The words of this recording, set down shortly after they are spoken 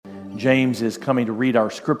James is coming to read our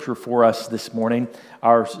scripture for us this morning.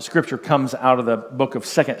 Our scripture comes out of the book of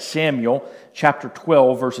 2 Samuel, chapter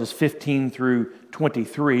 12, verses 15 through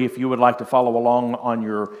 23. If you would like to follow along on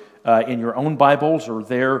your in your own Bibles or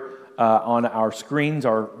there on our screens,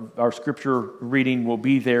 our scripture reading will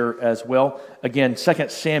be there as well. Again, 2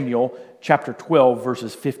 Samuel, chapter 12,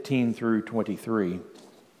 verses 15 through 23.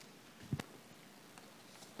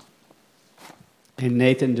 And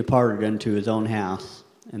Nathan departed unto his own house.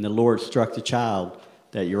 And the Lord struck the child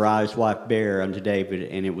that Uriah's wife bare unto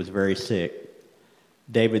David, and it was very sick.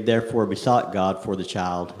 David therefore besought God for the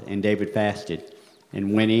child, and David fasted,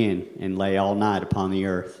 and went in, and lay all night upon the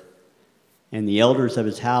earth. And the elders of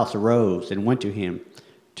his house arose, and went to him,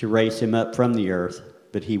 to raise him up from the earth,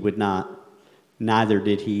 but he would not, neither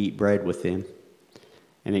did he eat bread with them.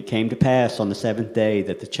 And it came to pass on the 7th day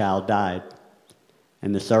that the child died.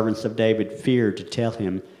 And the servants of David feared to tell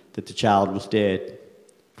him that the child was dead.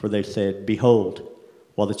 For they said, Behold,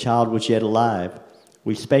 while the child was yet alive,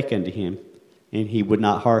 we spake unto him, and he would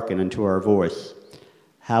not hearken unto our voice.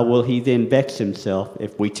 How will he then vex himself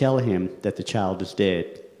if we tell him that the child is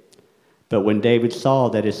dead? But when David saw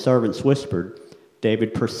that his servants whispered,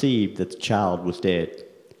 David perceived that the child was dead.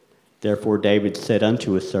 Therefore David said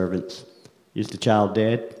unto his servants, Is the child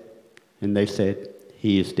dead? And they said,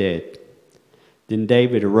 He is dead. Then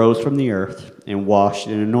David arose from the earth, and washed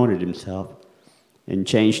and anointed himself, and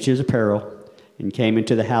changed his apparel, and came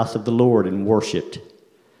into the house of the Lord, and worshipped.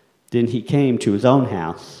 Then he came to his own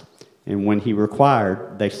house, and when he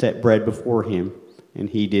required, they set bread before him, and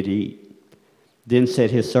he did eat. Then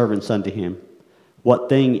said his servants unto him, What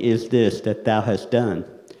thing is this that thou hast done?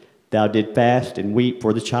 Thou didst fast and weep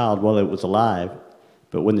for the child while it was alive,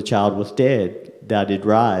 but when the child was dead, thou didst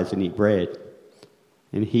rise and eat bread.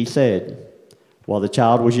 And he said, While the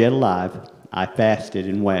child was yet alive, I fasted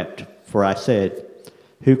and wept, for I said,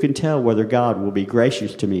 Who can tell whether God will be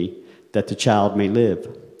gracious to me, that the child may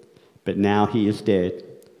live? But now he is dead.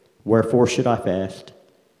 Wherefore should I fast?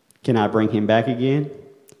 Can I bring him back again?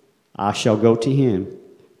 I shall go to him,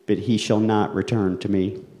 but he shall not return to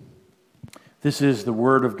me. This is the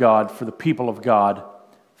word of God for the people of God.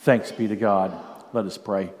 Thanks be to God. Let us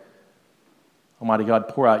pray. Almighty God,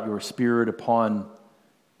 pour out your Spirit upon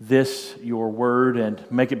this, your word, and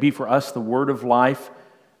make it be for us the word of life,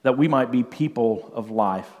 that we might be people of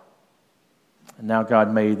life. And now,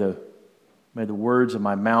 God, may the words of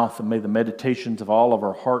my mouth and may the meditations of all of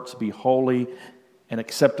our hearts be holy and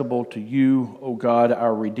acceptable to you, O God,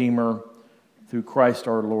 our Redeemer. Through Christ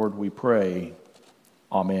our Lord we pray.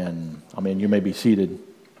 Amen. Amen. You may be seated.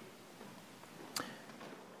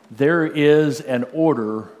 There is an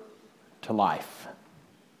order to life.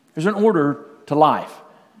 There's an order to life.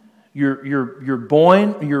 You're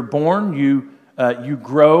born, you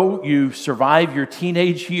grow, you survive your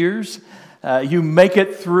teenage years, you make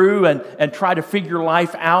it through and try to figure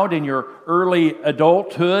life out in your early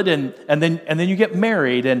adulthood, and then you get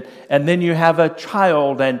married, and then you have a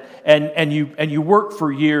child, and you work for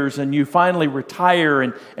years, and you finally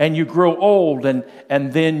retire, and you grow old, and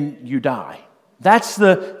then you die. That's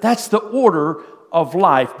the order of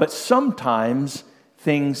life. But sometimes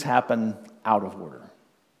things happen out of order.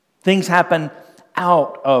 Things happen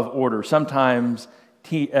out of order. Sometimes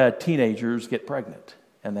teenagers get pregnant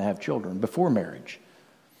and they have children before marriage.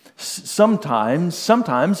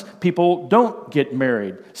 Sometimes people don't get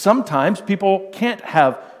married. Sometimes people can't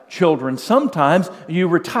have children. Sometimes you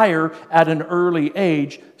retire at an early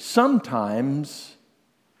age. Sometimes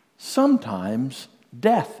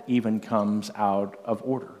death even comes out of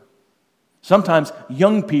order. Sometimes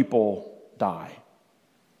young people die.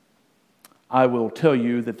 I will tell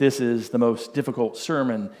you that this is the most difficult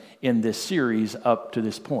sermon in this series up to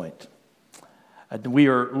this point. We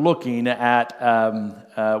are looking at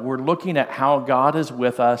how God is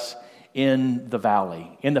with us in the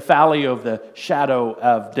valley of the shadow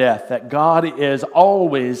of death. That God is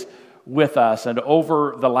always with us. And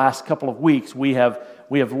over the last couple of weeks, we have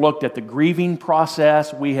looked at the grieving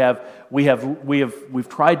process. We've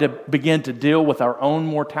tried to begin to deal with our own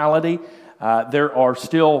mortality. There are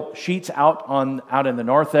still sheets out in the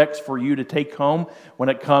narthex for you to take home when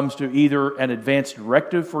it comes to either an advance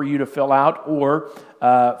directive for you to fill out, or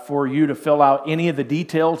for you to fill out any of the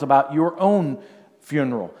details about your own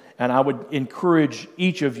funeral. And I would encourage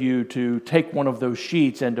each of you to take one of those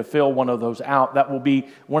sheets and to fill one of those out. That will be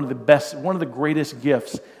one of the greatest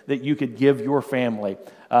gifts that you could give your family,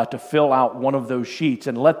 to fill out one of those sheets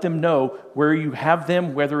and let them know where you have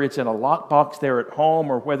them, whether it's in a lockbox there at home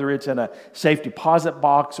or whether it's in a safe deposit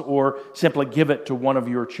box, or simply give it to one of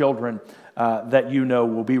your children that you know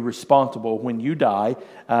will be responsible when you die,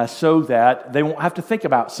 so that they won't have to think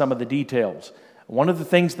about some of the details. One of the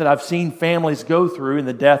things that I've seen families go through in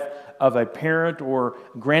the death of a parent or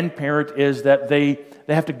grandparent is that they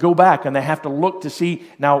have to go back and they have to look to see,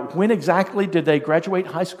 now, when exactly did they graduate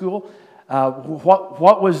high school?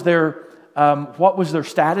 What was their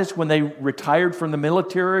status when they retired from the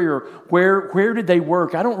military, or where did they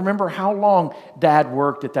work? I don't remember how long Dad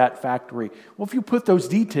worked at that factory. Well, if you put those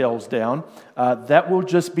details down, that will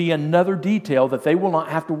just be another detail that they will not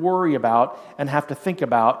have to worry about and have to think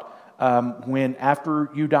about when after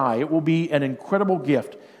you die. It will be an incredible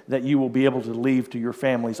gift that you will be able to leave to your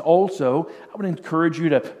families. Also, I would encourage you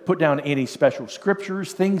to put down any special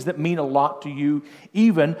scriptures, things that mean a lot to you.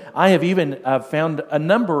 I have found a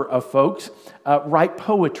number of folks write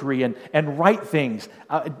poetry and write things.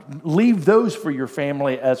 Leave those for your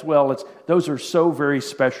family as well. Those are so very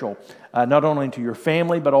special, not only to your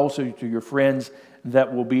family, but also to your friends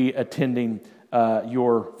that will be attending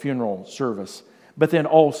your funeral service. But then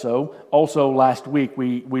also last week,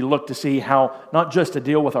 we looked to see how not just to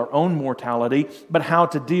deal with our own mortality, but how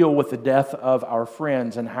to deal with the death of our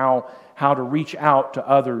friends and how to reach out to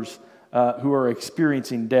others who are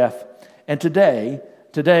experiencing death. And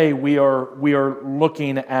today we are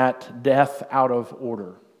looking at death out of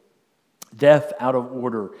order. Death out of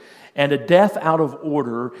order. And a death out of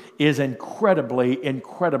order is incredibly,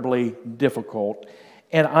 incredibly difficult.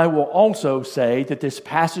 And I will also say that this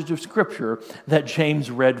passage of Scripture that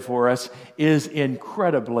James read for us is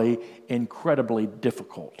incredibly, incredibly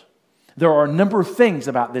difficult. There are a number of things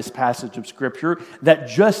about this passage of Scripture that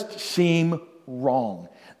just seem wrong.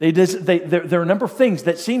 There are a number of things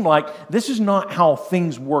that seem like this is not how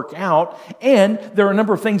things work out. And there are a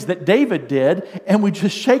number of things that David did, and we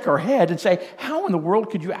just shake our head and say, how in the world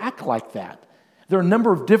could you act like that? There are a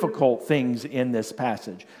number of difficult things in this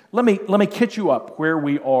passage. Let me catch you up where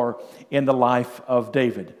we are in the life of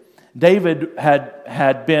David. David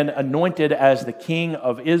had been anointed as the king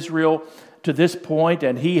of Israel to this point,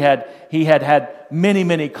 and he had many,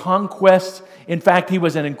 many conquests. In fact, he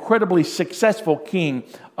was an incredibly successful king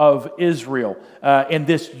of Israel in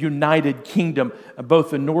this united kingdom. Both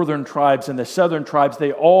the northern tribes and the southern tribes,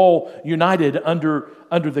 they all united under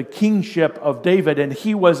the kingship of David, and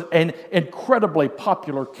he was an incredibly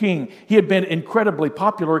popular king. He had been incredibly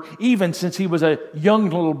popular even since he was a young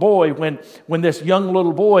little boy, when this young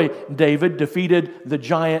little boy, David, defeated the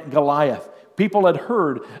giant Goliath. People had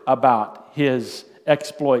heard about his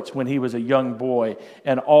exploits when he was a young boy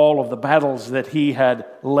and all of the battles that he had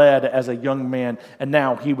led as a young man, and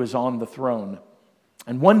now he was on the throne.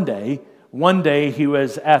 And one day he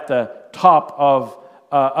was at the top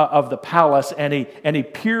of the palace, and he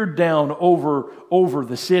peered down over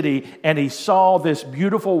the city, and he saw this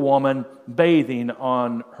beautiful woman bathing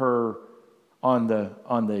on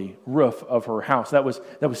the roof of her house. That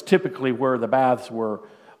was typically where the baths were,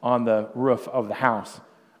 on the roof of the house.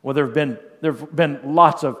 Well, there have been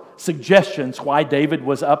lots of suggestions why David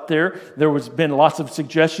was up there. There has been lots of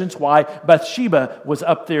suggestions why Bathsheba was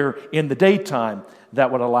up there in the daytime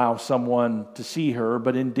that would allow someone to see her.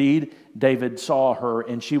 But indeed, David saw her,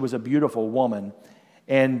 and she was a beautiful woman.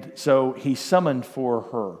 And so he summoned for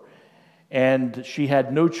her. And she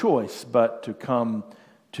had no choice but to come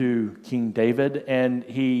to King David, and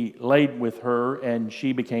he laid with her, and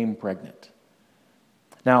she became pregnant.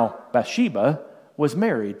 Now, Bathsheba was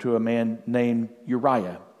married to a man named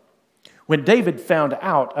Uriah. When David found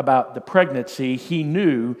out about the pregnancy, he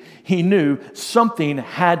knew something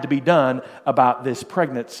had to be done about this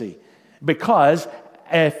pregnancy. Because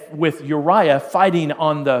with Uriah fighting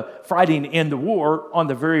in the war on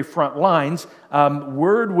the very front lines,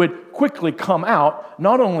 word would quickly come out,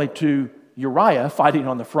 not only to Uriah fighting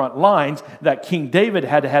on the front lines, that King David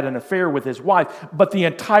had had an affair with his wife, but the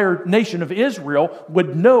entire nation of Israel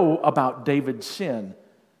would know about David's sin.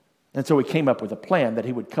 And so he came up with a plan that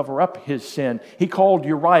he would cover up his sin. He called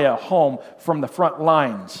Uriah home from the front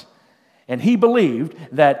lines, and he believed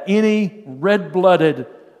that any red-blooded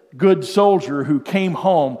good soldier who came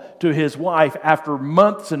home to his wife after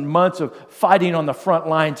months and months of fighting on the front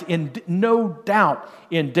lines, in no doubt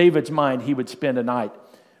in David's mind, he would spend a night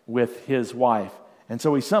with his wife. And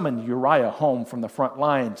so he summoned Uriah home from the front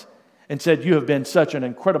lines and said, "You have been such an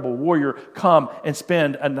incredible warrior. Come and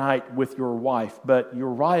spend a night with your wife." But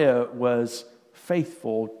Uriah was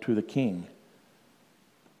faithful to the king.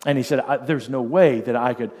 And he said, "There's no way that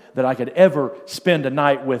I could ever spend a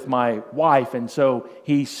night with my wife." And so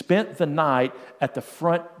he spent the night at the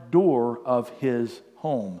front door of his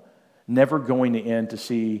home, never going in to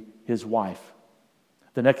see his wife.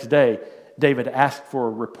 The next day, David asked for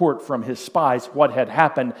a report from his spies what had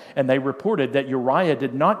happened, and they reported that Uriah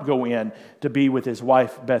did not go in to be with his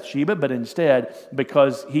wife Bathsheba, but instead,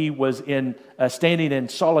 because he was standing in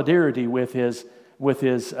solidarity with his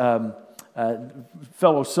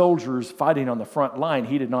fellow soldiers fighting on the front line,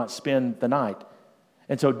 he did not spend the night.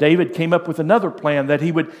 And so David came up with another plan that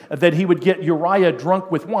he would get Uriah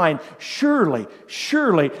drunk with wine. Surely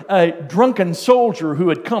a drunken soldier who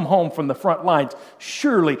had come home from the front lines,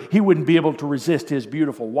 surely he wouldn't be able to resist his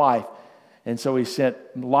beautiful wife. And so he sent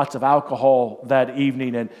lots of alcohol that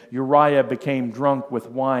evening, and Uriah became drunk with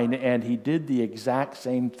wine, and he did the exact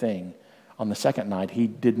same thing on the second night. He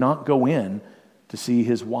did not go in to see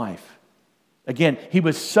his wife. Again, he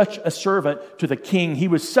was such a servant to the king. He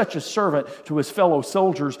was such a servant to his fellow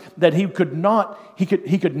soldiers that he could not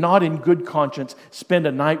in good conscience spend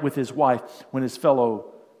a night with his wife when his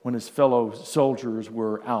fellow soldiers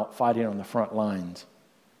were out fighting on the front lines.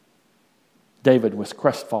 David was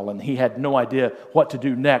crestfallen. He had no idea what to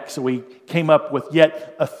do next, so he came up with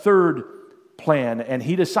yet a third plan, and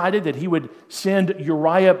he decided that he would send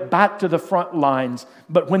Uriah back to the front lines.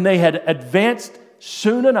 But when they had advanced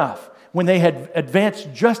soon enough, when they had advanced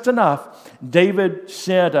just enough, David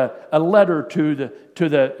sent a letter to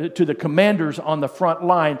the commanders on the front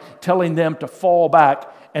line, telling them to fall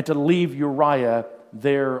back and to leave Uriah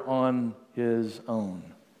there on his own.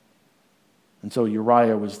 And so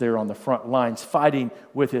Uriah was there on the front lines fighting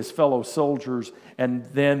with his fellow soldiers, and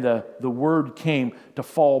then the word came to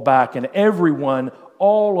fall back, and everyone,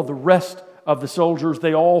 all of the rest of the soldiers,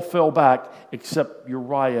 they all fell back except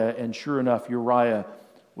Uriah, and sure enough, Uriah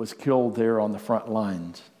was killed there on the front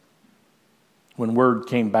lines. When word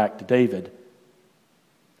came back to David,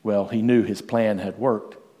 well, he knew his plan had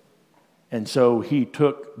worked. And so he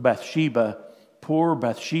took Bathsheba, poor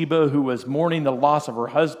Bathsheba, who was mourning the loss of her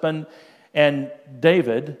husband. And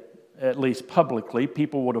David, at least publicly,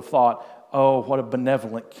 people would have thought, oh, what a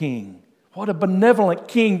benevolent king. What a benevolent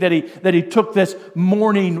king that he took this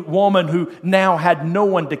mourning woman who now had no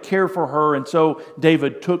one to care for her. And so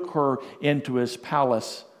David took her into his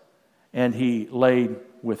palace and he laid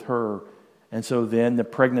with her. And so then the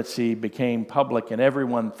pregnancy became public, and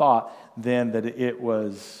everyone thought then that it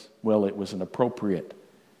was an appropriate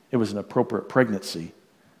pregnancy.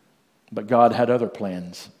 But God had other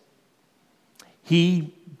plans.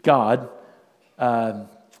 God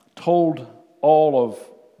told all of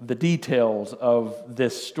the details of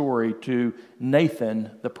this story to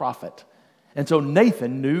Nathan the prophet. And so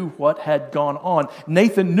Nathan knew what had gone on.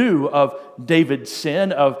 Nathan knew of David's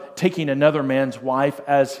sin of taking another man's wife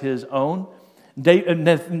as his own.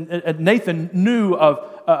 Nathan knew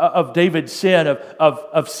of David's sin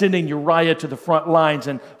of sending Uriah to the front lines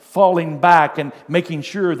and falling back and making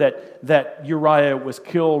sure that Uriah was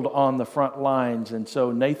killed on the front lines. And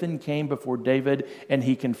so Nathan came before David and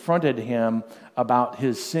he confronted him about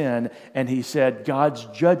his sin, and he said, God's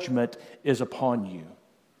judgment is upon you.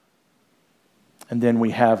 And then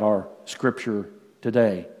we have our scripture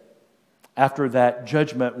today. After that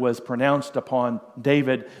judgment was pronounced upon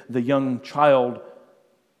David, the young child,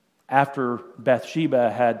 after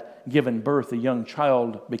Bathsheba had given birth, the young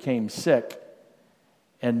child became sick.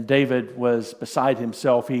 And David was beside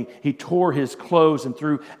himself. He tore his clothes and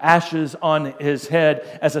threw ashes on his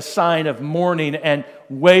head as a sign of mourning and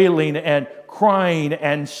wailing and crying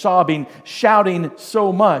and sobbing, shouting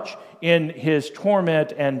so much in his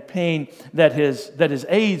torment and pain that his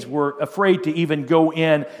aides were afraid to even go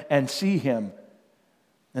in and see him.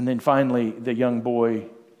 And then finally, the young boy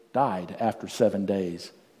died after 7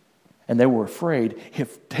 days. And they were afraid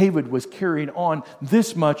if David was carrying on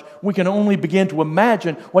this much, we can only begin to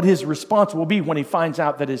imagine what his response will be when he finds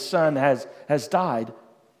out that his son has died.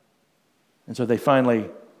 And so they finally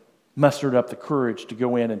mustered up the courage to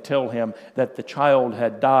go in and tell him that the child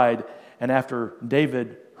had died. And after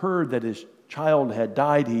David heard that his child had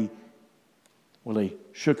died, he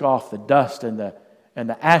shook off the dust and the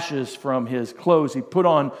ashes from his clothes. He put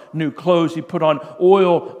on new clothes. He put on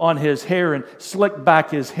oil on his hair and slicked back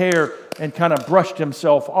his hair and kind of brushed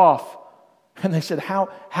himself off. And they said, how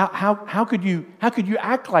could you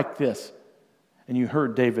act like this? And you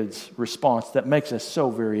heard David's response that makes us so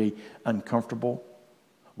very uncomfortable.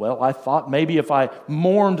 Well, I thought maybe if I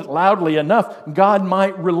mourned loudly enough, God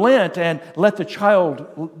might relent and let the child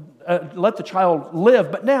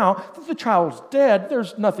live. But now that the child's dead,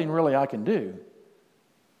 there's nothing really I can do.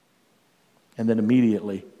 And then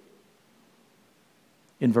immediately,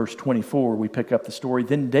 in verse 24, we pick up the story.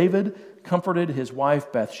 Then David comforted his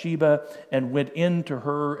wife Bathsheba and went in to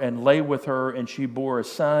her and lay with her, and she bore a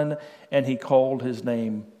son, and he called his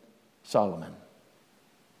name Solomon.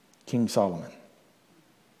 King Solomon.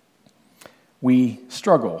 We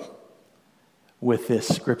struggle with this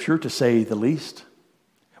scripture, to say the least.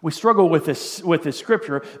 We struggle with this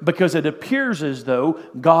scripture because it appears as though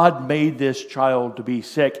God made this child to be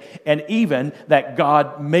sick, and even that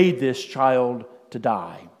God made this child to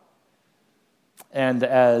die. And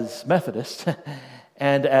as Methodists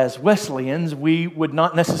and as Wesleyans, we would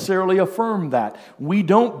not necessarily affirm that. We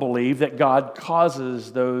don't believe that God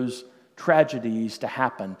causes those tragedies to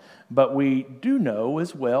happen. But we do know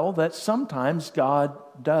as well that sometimes God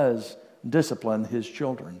does discipline His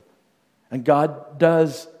children. And God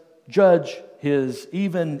does judge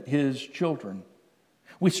even His children.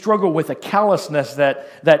 We struggle with a callousness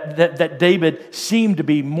that David seemed to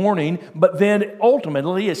be mourning, but then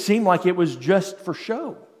ultimately it seemed like it was just for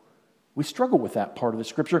show. We struggle with that part of the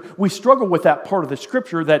scripture. We struggle with that part of the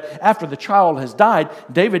scripture that after the child has died,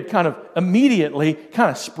 David kind of immediately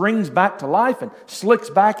kind of springs back to life and slicks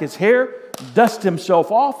back his hair, dusts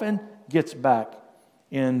himself off, and gets back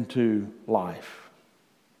into life.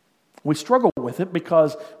 We struggle with it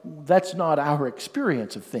because that's not our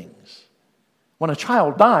experience of things. When a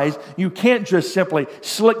child dies, you can't just simply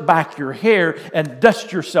slick back your hair and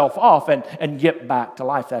dust yourself off and get back to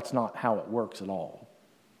life. That's not how it works at all.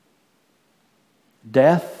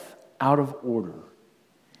 Death out of order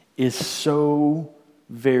is so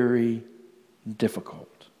very difficult.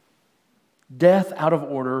 Death out of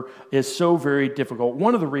order is so very difficult.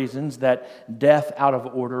 One of the reasons that death out of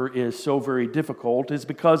order is so very difficult is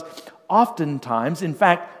because oftentimes, in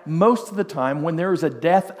fact, most of the time, when there is a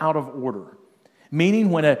death out of order, meaning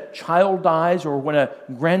when a child dies or when a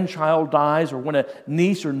grandchild dies or when a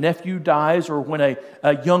niece or nephew dies or when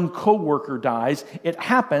a young coworker dies, it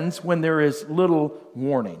happens when there is little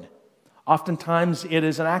warning. Oftentimes it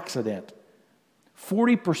is an accident.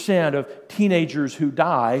 40% of teenagers who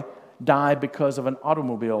die because of an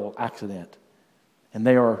automobile accident. And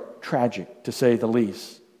they are tragic, to say the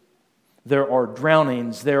least. There are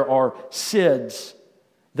drownings, there are SIDS,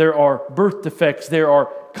 there are birth defects, there are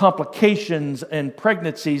complications and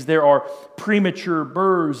pregnancies, there are premature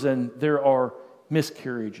births, and there are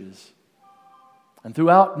miscarriages. And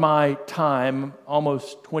throughout my time,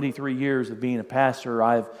 almost 23 years of being a pastor,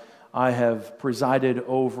 I have presided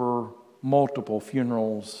over multiple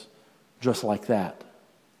funerals just like that.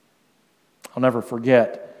 I'll never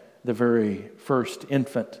forget the very first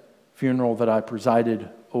infant funeral that I presided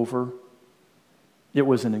over. It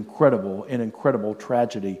was an incredible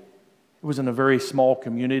tragedy. It was in a very small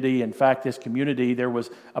community. In fact, this community, there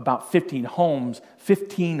was about 15 homes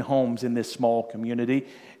in this small community,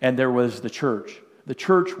 and there was the church. The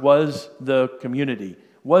church was the community.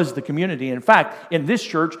 In fact, in this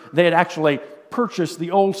church, they had actually purchased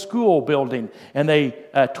the old school building, and they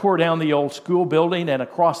tore down the old school building, and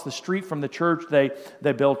across the street from the church, they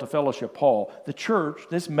built a fellowship hall. The church,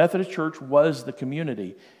 this Methodist church, was the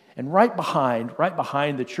community. And right behind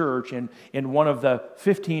the church, in one of the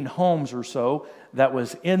 15 homes or so that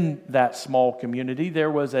was in that small community,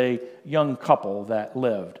 there was a young couple that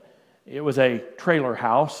lived. It was a trailer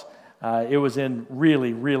house. It was in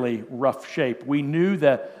really, really rough shape. We knew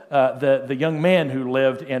that the young man who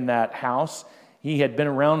lived in that house, he had been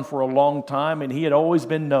around for a long time, and he had always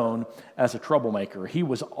been known as a troublemaker. He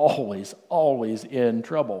was always in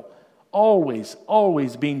trouble.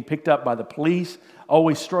 Always being picked up by the police,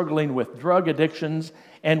 always struggling with drug addictions.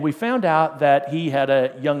 And we found out that he had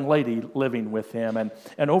a young lady living with him.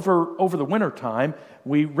 And over the winter time,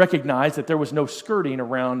 we recognized that there was no skirting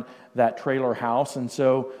around that trailer house. And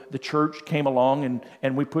so the church came along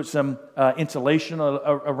and we put some insulation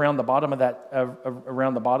around the bottom of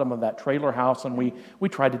that trailer house. And we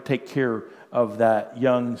tried to take care of that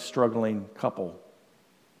young, struggling couple.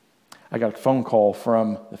 I got a phone call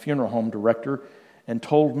from the funeral home director and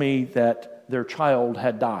told me that their child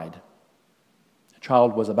had died. The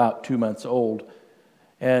child was about 2 months old,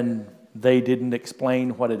 and they didn't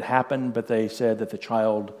explain what had happened, but they said that the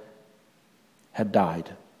child had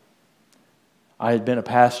died. I had been a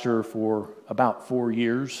pastor for about 4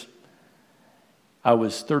 years. I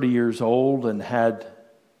was 30 years old and had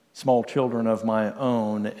small children of my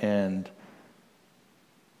own, and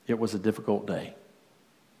it was a difficult day.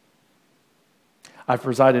 I've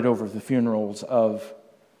presided over the funerals of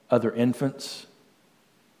other infants.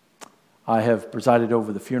 I have presided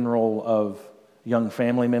over the funeral of young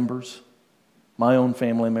family members, my own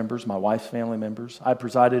family members, my wife's family members. I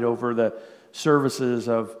presided over the services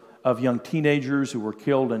of young teenagers who were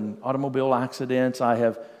killed in automobile accidents. I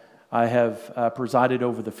have presided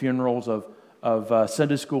over the funerals of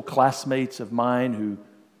Sunday school classmates of mine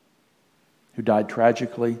who died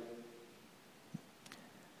tragically.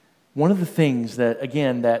 One of the things that,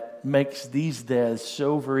 again, that makes these deaths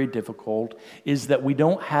so very difficult is that we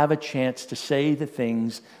don't have a chance to say the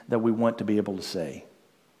things that we want to be able to say.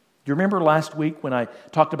 Do you remember last week when I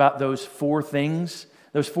talked about those 4 things?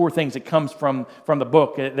 Those 4 things that comes from the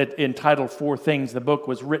book that entitled 4 Things. The book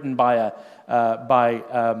was written by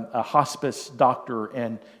a hospice doctor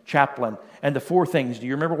and chaplain. And the 4 things, do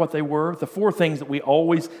you remember what they were? The 4 things that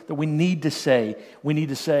we need to say. We need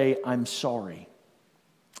to say, I'm sorry.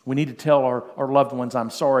 We need to tell our loved ones, I'm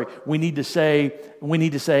sorry. We need to say,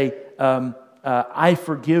 I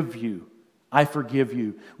forgive you. I forgive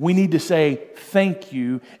you. We need to say, thank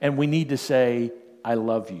you. And we need to say, I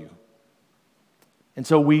love you. And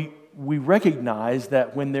so we recognize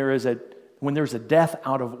that when there's a death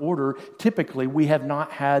out of order, typically we have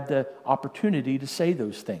not had the opportunity to say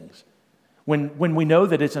those things. When we know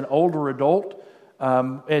that it's an older adult,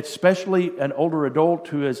 especially an older adult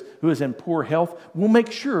who is in poor health, we'll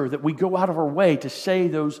make sure that we go out of our way to say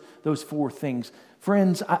those 4 things.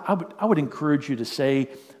 Friends, I would encourage you to say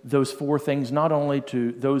those 4 things not only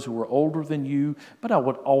to those who are older than you, but I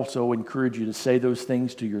would also encourage you to say those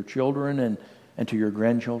things to your children and to your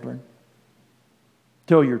grandchildren.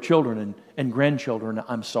 Tell your children and grandchildren,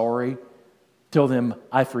 I'm sorry. Tell them,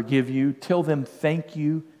 I forgive you. Tell them, thank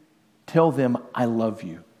you. Tell them, I love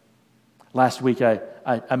you. Last week,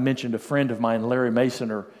 I mentioned a friend of mine, Larry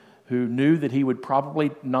Masoner, who knew that he would probably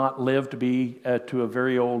not live to be to a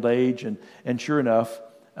very old age. And sure enough,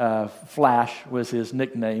 Flash was his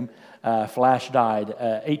nickname. Flash died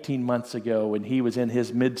 18 months ago, and he was in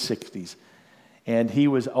his mid-60s. And he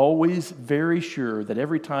was always very sure that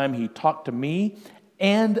every time he talked to me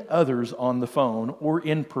and others on the phone or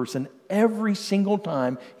in person, every single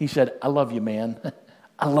time he said, I love you, man.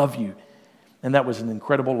 I love you. And that was an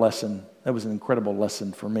incredible lesson. That was an incredible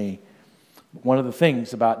lesson for me. One of the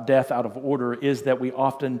things about death out of order is that we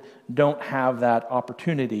often don't have that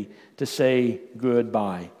opportunity to say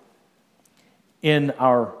goodbye. In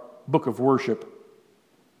our book of worship,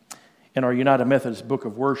 in our United Methodist book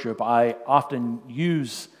of worship, I often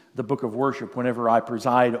use the book of worship whenever I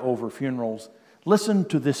preside over funerals. Listen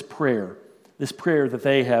to this prayer that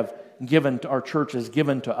they have given to our church has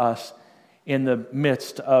given to us in the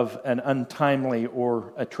midst of an untimely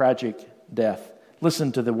or a tragic death.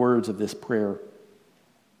 Listen to the words of this prayer.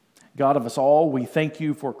 God of us all, we thank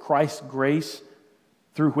you for Christ's grace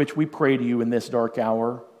through which we pray to you in this dark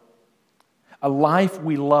hour. A life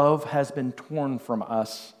we love has been torn from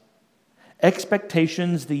us.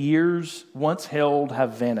 Expectations the years once held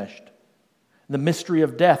have vanished. The mystery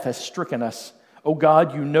of death has stricken us. O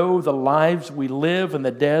God, you know the lives we live and the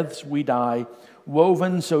deaths we die,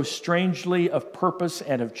 woven so strangely of purpose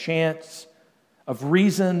and of chance, of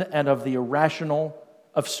reason and of the irrational,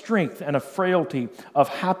 of strength and of frailty, of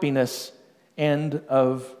happiness and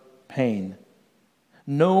of pain.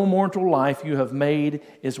 No mortal life you have made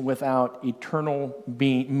is without eternal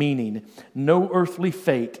meaning. No earthly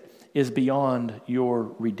fate is beyond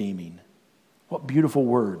your redeeming. What beautiful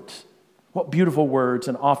words. What beautiful words.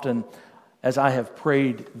 And often, as I have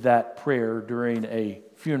prayed that prayer during a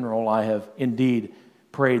funeral, I have indeed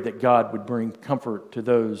prayed that God would bring comfort to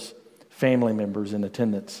those family members in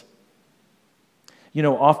attendance. You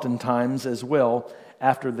know, oftentimes as well,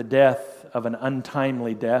 after the death of an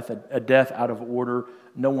untimely death, a death out of order,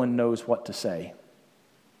 no one knows what to say.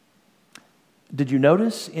 Did you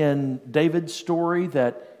notice in David's story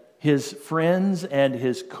that his friends and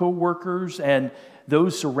his co-workers and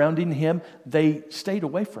those surrounding him, they stayed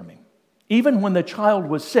away from him? Even when the child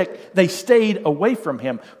was sick, they stayed away from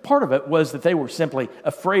him. Part of it was that they were simply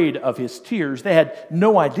afraid of his tears. They had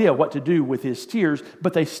no idea what to do with his tears,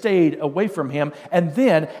 but they stayed away from him. And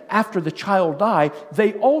then, after the child died,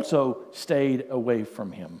 they also stayed away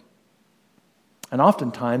from him. And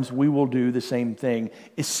oftentimes, we will do the same thing,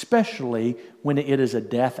 especially when it is a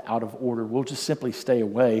death out of order. We'll just simply stay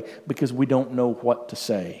away because we don't know what to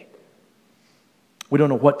say. We don't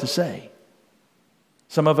know what to say.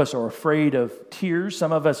 Some of us are afraid of tears.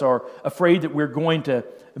 Some of us are afraid that we're going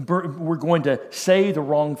to say the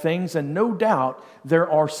wrong things. And no doubt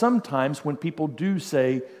there are some times when people do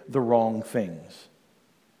say the wrong things.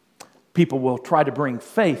 People will try to bring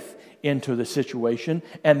faith into the situation,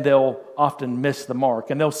 and they'll often miss the mark.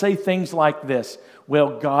 And they'll say things like this: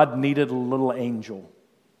 well, God needed a little angel.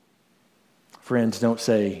 Friends, don't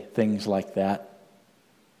say things like that.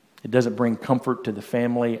 It doesn't bring comfort to the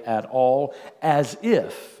family at all, as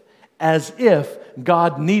if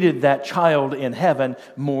God needed that child in heaven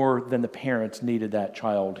more than the parents needed that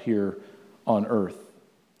child here on earth.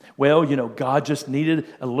 Well, you know, God just needed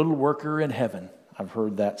a little worker in heaven. I've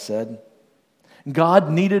heard that said. God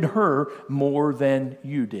needed her more than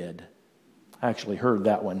you did. I actually heard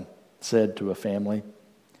that one said to a family.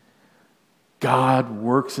 God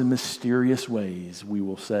works in mysterious ways, we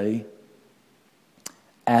will say,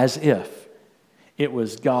 as if it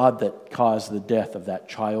was God that caused the death of that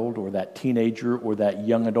child or that teenager or that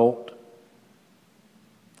young adult.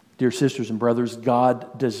 Dear sisters and brothers,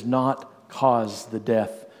 God does not cause the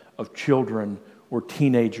death of children or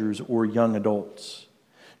teenagers or young adults.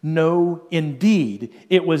 No, indeed,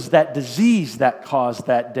 it was that disease that caused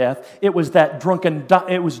that death. It was that drunken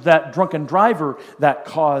driver that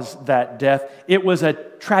caused that death. It was a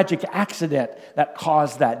tragic accident that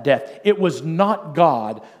caused that death. It was not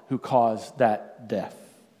God who caused that death.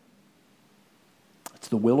 It's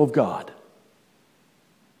the will of God.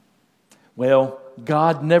 Well,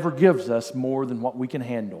 God never gives us more than what we can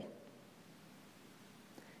handle.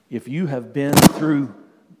 If you have been through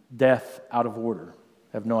death out of order,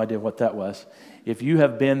 I have no idea what that was. If you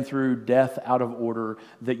have been through death out of order,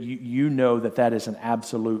 that you know that is an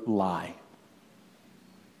absolute lie.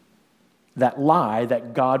 That lie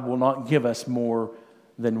that God will not give us more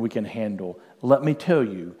than we can handle. Let me tell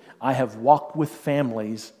you, I have walked with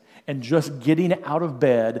families, and just getting out of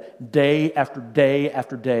bed day after day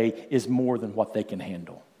after day is more than what they can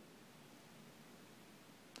handle.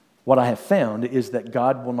 What I have found is that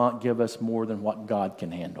God will not give us more than what God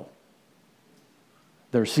can handle.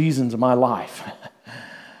 There are seasons of my life,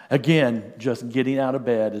 again, just getting out of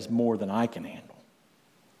bed is more than I can handle.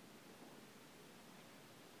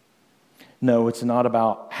 No, it's not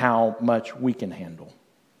about how much we can handle.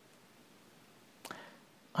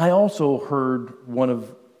 I also heard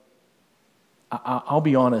I'll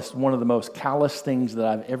be honest, one of the most callous things that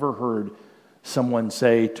I've ever heard someone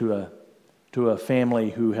say to a family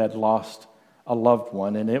who had lost a loved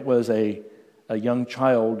one, and it was a young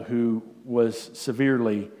child who was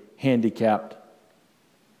severely handicapped.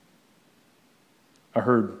 I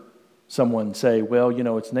heard someone say, well, you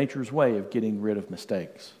know, it's nature's way of getting rid of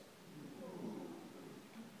mistakes.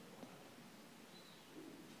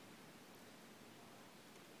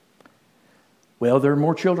 Well, there are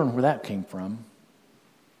more children where that came from.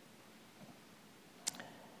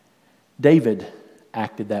 David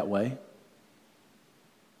acted that way.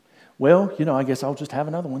 Well, you know, I guess I'll just have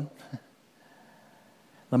another one.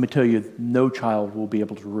 Let me tell you, no child will be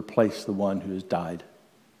able to replace the one who has died.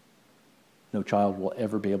 No child will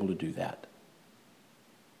ever be able to do that.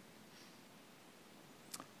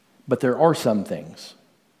 But there are some things.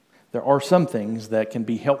 There are some things that can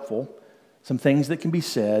be helpful, some things that can be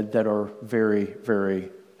said that are very, very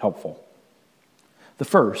helpful. The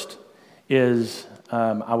first is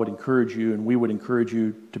I would encourage you, and we would encourage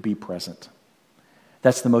you to be present.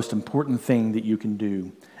 That's the most important thing that you can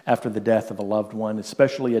do after the death of a loved one,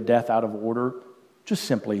 especially a death out of order. Just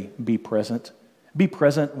simply be present. Be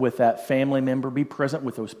present with that family member. Be present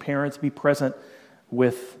with those parents. Be present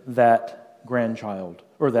with that grandchild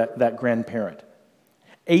or that grandparent.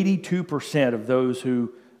 82% of those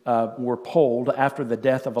who were polled after the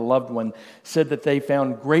death of a loved one said that they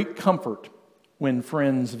found great comfort when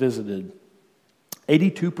friends visited.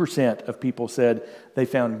 82% of people said they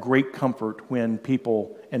found great comfort when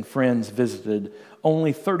people and friends visited.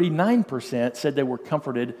 Only 39% said they were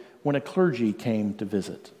comforted when a clergy came to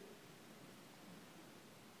visit.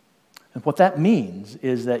 And what that means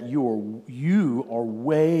is that you are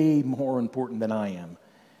way more important than I am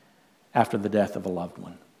after the death of a loved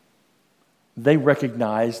one. They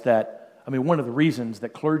recognize that, one of the reasons that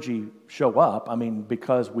clergy show up,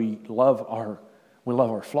 because we love our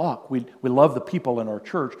flock, we love the people in our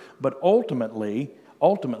church, but ultimately,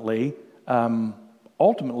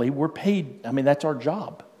 we're paid. That's our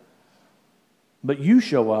job. But you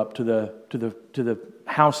show up to the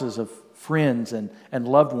houses of friends and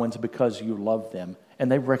loved ones because you love them,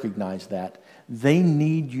 and they recognize that. They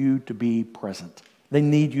need you to be present. They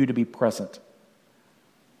need you to be present.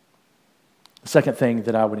 The second thing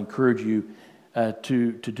that I would encourage you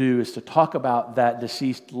to do is to talk about that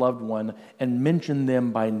deceased loved one and mention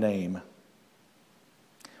them by name.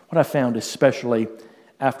 What I found, especially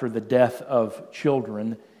after the death of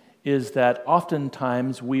children, is that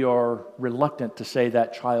oftentimes we are reluctant to say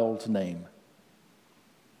that child's name.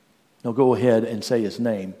 Now go ahead and say his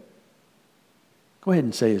name. Go ahead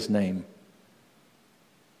and say his name.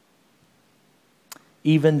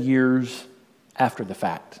 Even years after the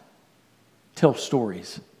fact. Tell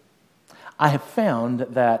stories. I have found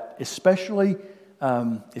that especially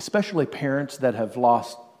parents that have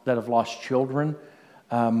lost children,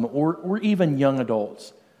 or even young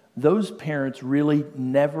adults, those parents really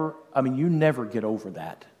never, you never get over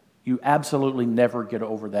that. You absolutely never get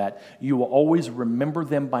over that. You will always remember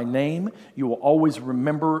them by name. You will always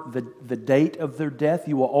remember the date of their death.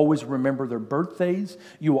 You will always remember their birthdays.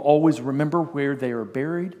 You will always remember where they are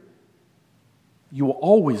buried. You will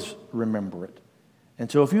always remember it.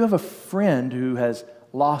 And so if you have a friend who has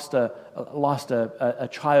lost a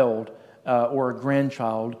child or a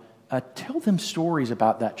grandchild, tell them stories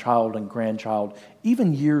about that child and grandchild,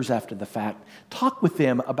 even years after the fact. Talk with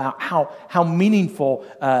them about how meaningful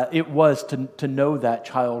it was to know that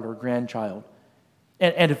child or grandchild.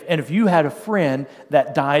 And if you had a friend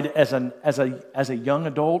that died as a young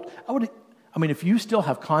adult, if you still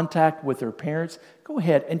have contact with their parents, go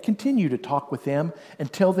ahead and continue to talk with them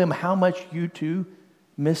and tell them how much you too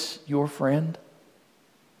miss your friend.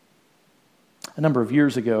 A number of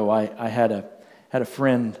years ago, I had a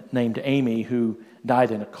friend named Amy who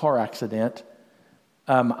died in a car accident.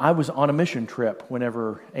 I was on a mission trip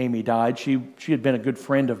whenever Amy died. She had been a good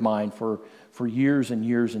friend of mine for years and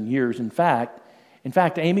years and years. In fact,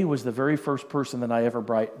 Amy was the very first person that I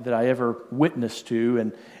ever witnessed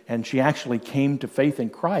to, and she actually came to faith in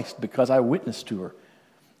Christ because I witnessed to her.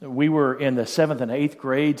 We were in the 7th and 8th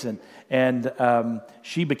grades, and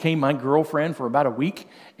she became my girlfriend for about a week.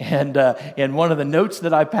 And in one of the notes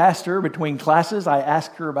that I passed her between classes, I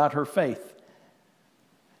asked her about her faith.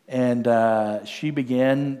 And she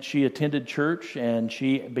attended church, and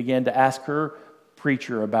she began to ask her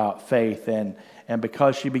preacher about faith. And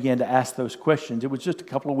because she began to ask those questions, it was just a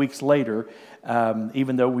couple of weeks later,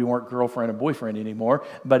 even though we weren't girlfriend and boyfriend anymore,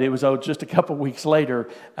 but it was just a couple of weeks later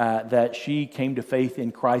that she came to faith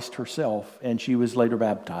in Christ herself, and she was later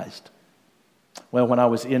baptized. Well, when I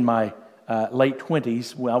was in my late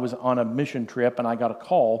 20s, when I was on a mission trip, and I got a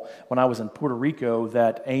call when I was in Puerto Rico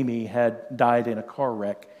that Amy had died in a car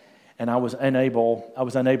wreck, and I was unable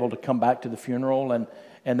to come back to the funeral, and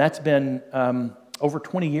that's been over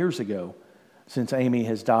 20 years ago since Amy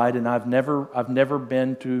has died, and I've never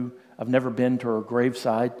been to her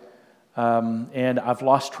graveside, and I've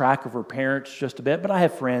lost track of her parents just a bit. But I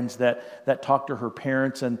have friends that talk to her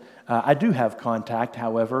parents, and I do have contact,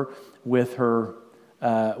 however, with her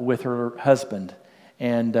husband,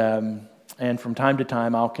 and from time to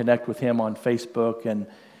time I'll connect with him on Facebook,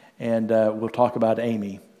 and we'll talk about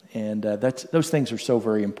Amy, and those things are so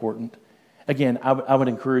very important. Again, I would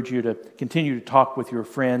encourage you to continue to talk with your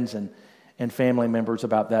friends and family members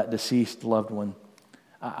about that deceased loved one.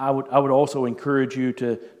 I would also encourage you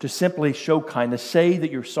to simply show kindness. Say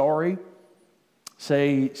that you're sorry.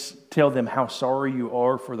 Tell them how sorry you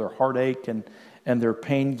are for their heartache and their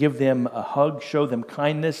pain. Give them a hug. Show them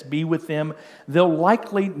kindness. Be with them. They'll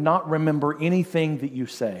likely not remember anything that you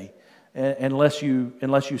say unless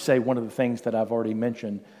you say one of the things that I've already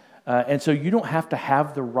mentioned. And so you don't have to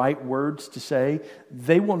have the right words to say.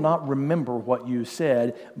 They will not remember what you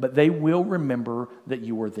said, but they will remember that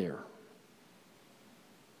you were there.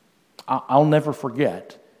 I'll never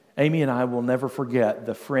forget. Amy and I will never forget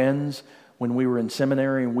the friends when we were in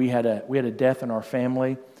seminary and we had a death in our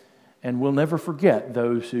family. And we'll never forget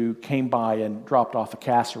those who came by and dropped off a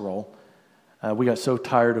casserole. We got so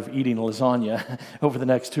tired of eating lasagna over the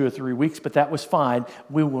next 2 or 3 weeks, but that was fine.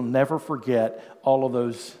 We will never forget all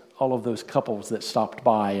of those couples that stopped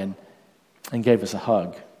by and gave us a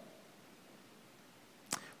hug.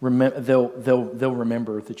 They'll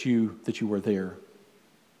remember that you were there.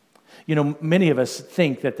 You know, many of us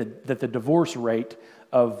think that the divorce rate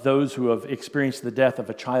of those who have experienced the death of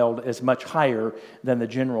a child is much higher than the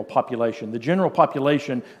general population. The general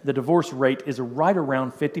population, the divorce rate is right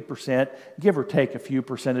around 50%, give or take a few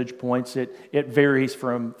percentage points. It varies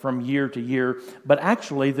from year to year. But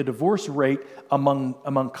actually, the divorce rate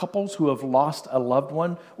among couples who have lost a loved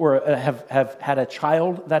one or have had a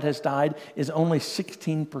child that has died is only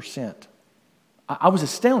 16%. I was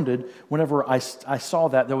astounded whenever I saw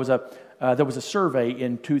that. There was a survey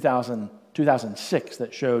in 2006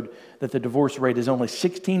 that showed that the divorce rate is only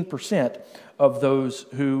 16% of those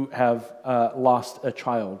who have lost a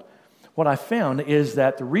child. What I found is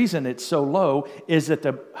that the reason it's so low is that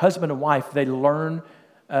the husband and wife, they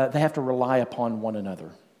have to rely upon one another.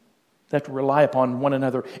 They have to rely upon one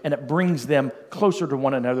another, and it brings them closer to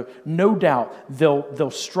one another. No doubt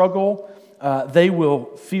they'll struggle. They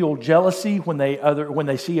will feel jealousy when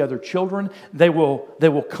they see other children. They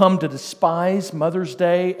will come to despise Mother's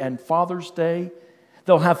Day and Father's Day.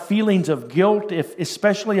 They'll have feelings of guilt,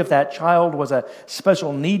 especially if that child was a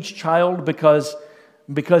special needs child, because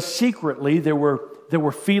secretly there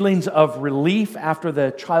were feelings of relief after the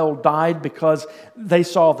child died because they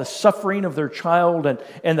saw the suffering of their child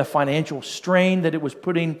and the financial strain that it was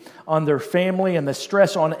putting on their family and the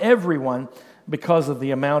stress on everyone. because of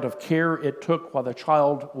the amount of care it took while the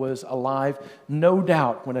child was alive. No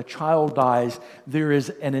doubt, when a child dies, there is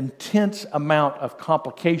an intense amount of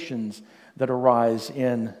complications that arise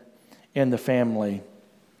in the family.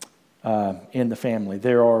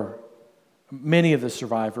 There are many of the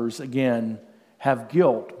survivors, again, have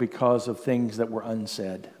guilt because of things that were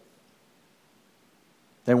unsaid.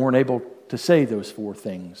 They weren't able to say those 4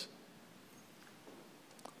 things.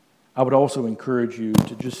 I would also encourage you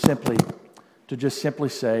to just simply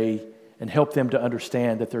say and help them to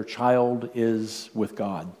understand that their child is with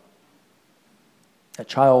God. That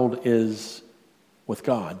child is with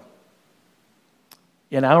God.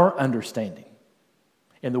 In our understanding,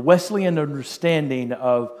 in the Wesleyan understanding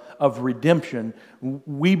of redemption,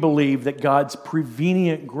 we believe that God's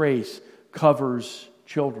prevenient grace covers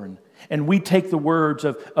children. And we take the words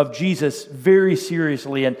of Jesus very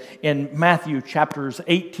seriously in Matthew chapters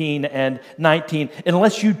 18 and 19.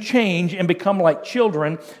 Unless you change and become like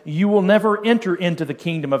children, you will never enter into the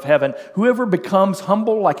kingdom of heaven. Whoever becomes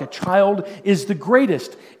humble like a child is the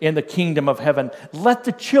greatest in the kingdom of heaven. Let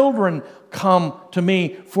the children come to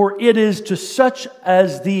me, for it is to such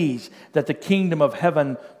as these that the kingdom of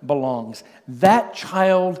heaven belongs. That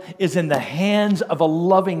child is in the hands of a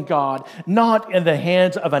loving God, not in the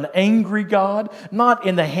hands of an angry God, not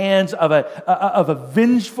in the hands of a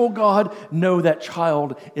vengeful God. No, that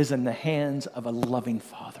child is in the hands of a loving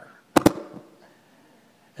Father.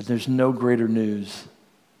 And there's no greater news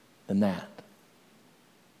than that.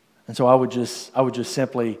 And so I would just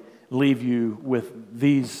simply leave you with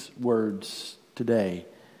these words today.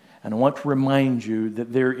 And I want to remind you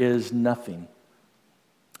that there is nothing,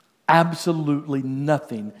 absolutely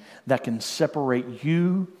nothing, that can separate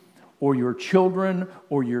you or your children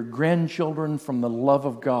or your grandchildren from the love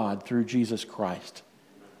of God through Jesus Christ.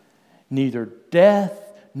 Neither death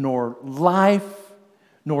nor life,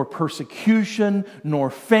 nor persecution,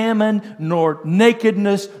 nor famine, nor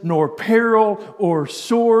nakedness, nor peril, or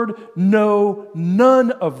sword. No,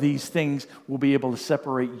 none of these things will be able to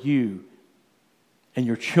separate you and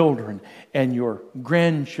your children and your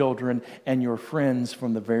grandchildren and your friends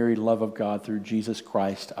from the very love of God through Jesus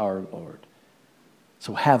Christ our Lord.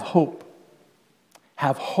 So have hope.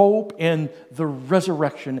 Have hope in the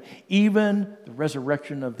resurrection, even the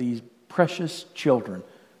resurrection of these precious children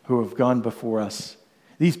who have gone before us.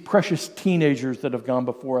 These precious teenagers that have gone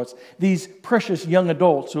before us, these precious young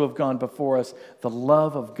adults who have gone before us, the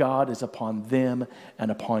love of God is upon them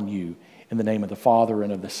and upon you. In the name of the Father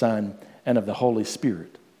and of the Son and of the Holy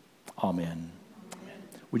Spirit. Amen.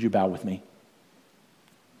 Would you bow with me?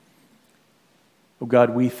 Oh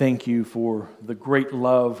God, we thank you for the great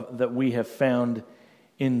love that we have found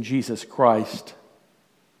in Jesus Christ.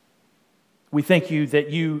 We thank you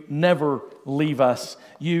that you never leave us.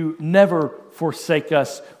 You never forsake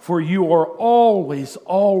us, for you are always,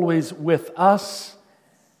 always with us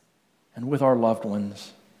and with our loved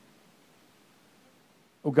ones.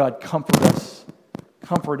 Oh God, comfort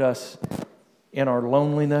us in our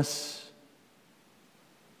loneliness.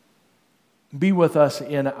 Be with us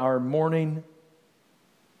in our mourning.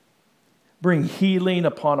 Bring healing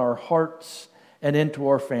upon our hearts and into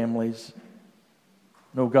our families.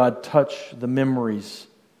 And oh God, touch the memories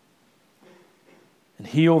and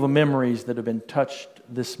heal the memories that have been touched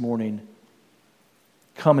this morning.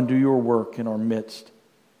 Come and do your work in our midst.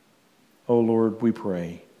 Oh Lord, we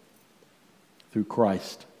pray. Through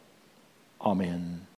Christ. Amen.